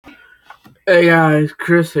Hey guys,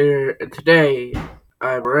 Chris here, and today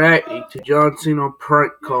I'm reacting to John Cena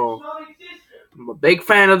prank call. I'm a big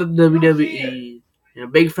fan of the WWE, and a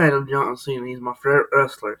big fan of John Cena. He's my favorite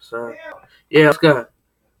wrestler, so yeah, let's go.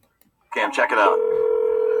 Cam, check it out.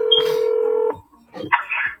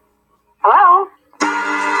 Hello?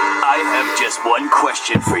 I have just one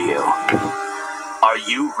question for you. Are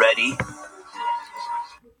you ready?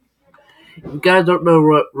 If you guys don't know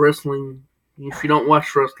what wrestling, if you don't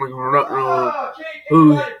watch wrestling or don't know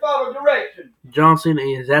who John Cena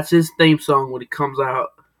is, that's his theme song when it comes out.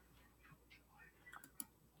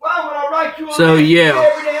 So yeah.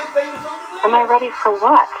 Am I ready for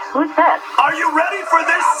what? Who's this? Are you ready for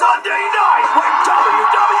this Sunday night when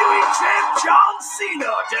WWE Champ John Cena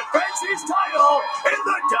defends his title in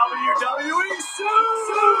the WWE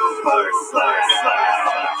Super Slam?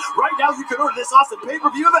 Right now you can order this awesome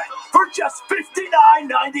pay-per-view event for just $59.99.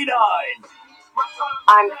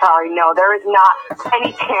 I'm sorry, no, there is not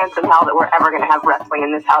any chance in hell that we're ever going to have wrestling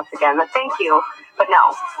in this house again. But thank you, but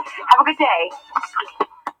no. Have a good day.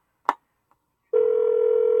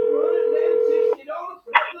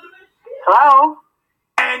 Hello?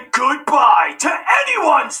 And goodbye to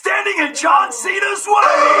anyone standing in John Cena's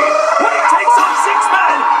way when he takes on 6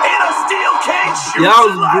 men in a steel cage shoots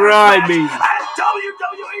Y'all and ladders grimy. match at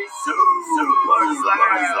WWE Super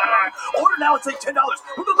Slam. Order now and save $10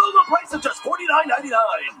 with a low price of just $49.99.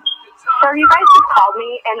 Sir, you guys just called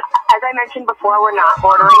me, and as I mentioned before, we're not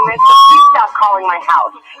ordering this, so please stop calling my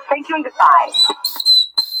house. Thank you and goodbye.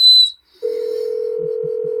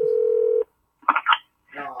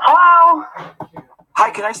 Hello? Hi,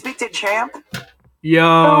 can I speak to Champ?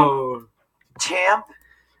 Yo. Champ?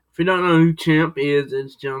 If you don't know who Champ is,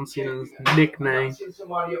 it's John Cena's nickname.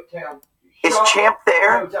 Is Champ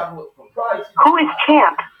there? Who is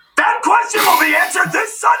Champ? That question will be answered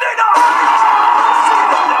this Sunday night!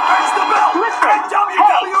 Cena defends the belt at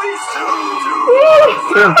WWE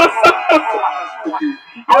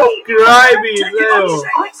Grimy as hell.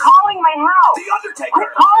 Quit calling my house! The Undertaker!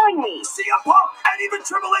 Quit calling me! CM Punk and even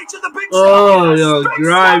Triple H in the Big Oh, Show! yo, Big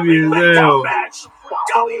grimy Slapping as Big hell. Match!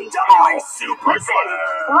 WWE Super Slam!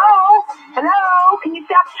 Hello? Hello? Can you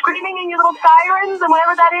stop screaming in your little sirens and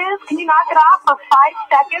whatever that is? Can you knock it off for 5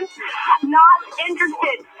 seconds? Not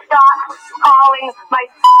interested. Stop calling my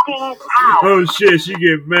f***ing house. Oh shit, she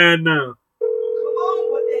get mad now.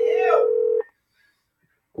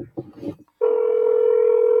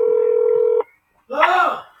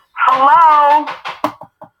 Hello?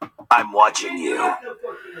 I'm watching you.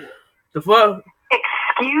 The fuck?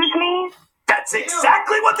 Excuse me? That's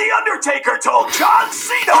exactly what The Undertaker told John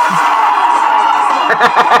Cena!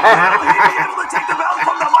 He'd be able to take the belt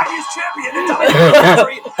from the mightiest champion in WWE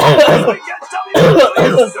history as we get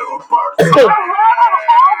WWE Super Slam!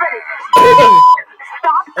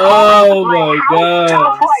 Stop Oh calling my house. God.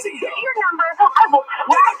 Before I get your number, I will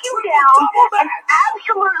track you down and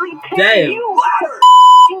absolutely tear Damn. you to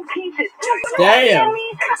f***ing pieces. Damn. Me?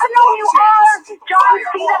 I know you are, John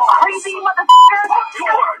Cena, crazy motherfucker.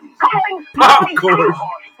 Calling Popcorn.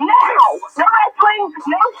 now. No wrestling,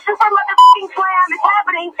 no super motherfucking slam is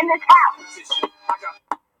happening in this house.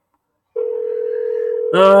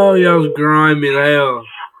 Oh, y'all's grimy as hell.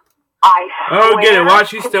 I don't get it. Why is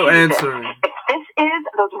she swear still to Jesus, answering? If this is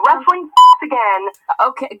those wrestling again.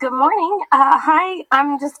 Okay, good morning. Hi,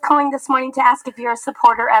 I'm just calling this morning to ask if you're a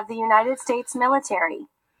supporter of the United States military.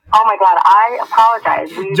 Oh my God, I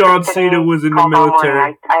apologize. John Cena was in the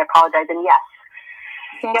military. I apologize, and yes.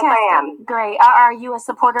 Fantastic. Yes, I am. Great. Are you a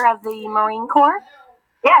supporter of the Marine Corps?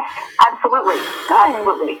 Yes, absolutely. Good.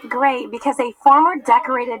 Absolutely. Great, because a former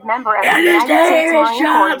decorated member of the And his United States name is Marine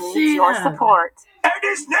Corps John needs your Cena. support. And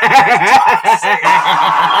his name is John Cena! He's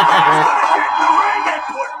gonna get in the ring and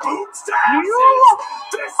put boots to asses!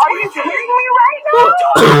 This Are you weekend! kidding me right now?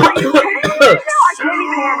 Are you kidding me right now? I can't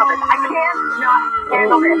even handle this. I cannot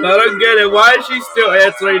handle this. I don't get it. Why is she still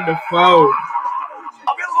answering the phone?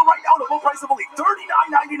 Available right now at a low price of only $39.99.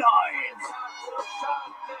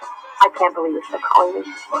 I can't believe you're still calling me.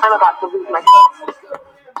 I'm about to lose my.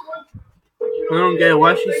 I don't get it.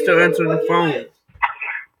 Why is she still answering the phone?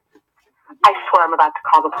 I swear I'm about to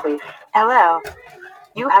call the police. Hello.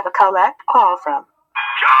 You have a collect call from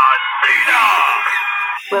John Cena!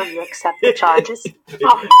 Will you accept the charges?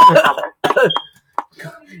 Oh, mother.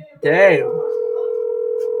 Damn.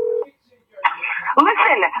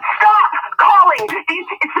 Listen, stop calling.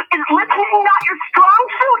 Is listening not your strong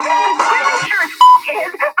suit? Screaming sure as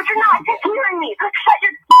is, but you're not hearing me. Shut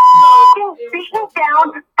your beaten down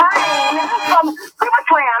brain from Super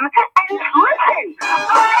Slam and listen.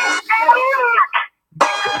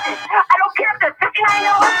 I don't care if they're $59,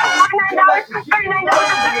 $49, $39,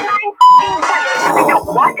 $39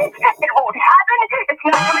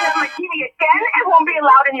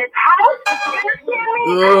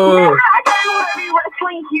 Ugh. Never again will there be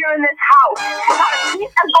wrestling here in this house. He's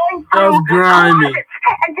going through That's grimy. closets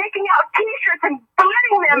and taking out t-shirts and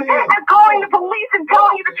burning them and calling the police and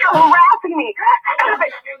telling you that you're harassing me. Stop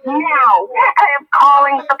it now. I am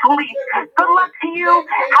calling the police. Good luck to you.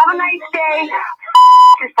 Have a nice day.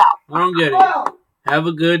 Yourself. I don't get it. Have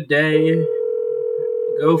a good day.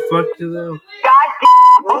 Go fuck yourself. God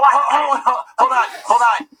damn. What? Hold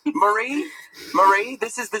on. Marie,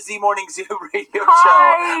 this is the Z Morning Zoo radio Hi.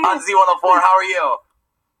 show on Z104. How are you?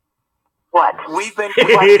 What? We've been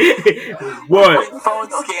What? phone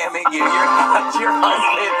scamming you.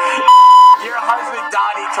 Your husband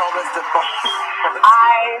Donnie told us to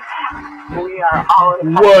We are all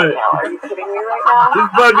in What? now. Are you kidding me right now?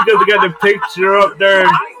 It's funny because I got the picture up there.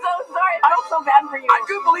 I'm so sorry. I felt so bad for you. I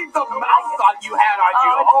couldn't believe the mouth on you had on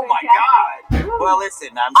you. Oh my god. Well, listen,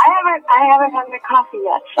 I haven't had my coffee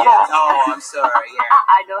yet. Shut up. Oh, I'm sorry. Yeah.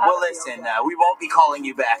 I know how Well, listen, we won't be calling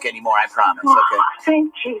you back anymore. I promise. Okay.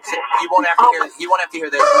 Thank Jesus. You won't have to hear. You won't have to hear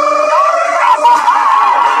this.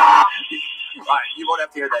 All right, you won't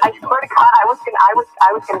have to hear that I anymore. swear to God, I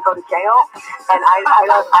was gonna go to jail, and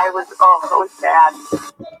it was bad.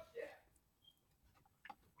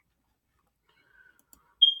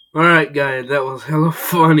 Alright guys, that was hella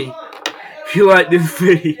funny. If you like this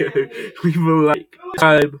video, leave a like,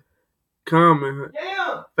 subscribe, comment,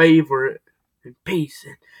 favorite, and peace.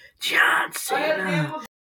 And John Cena.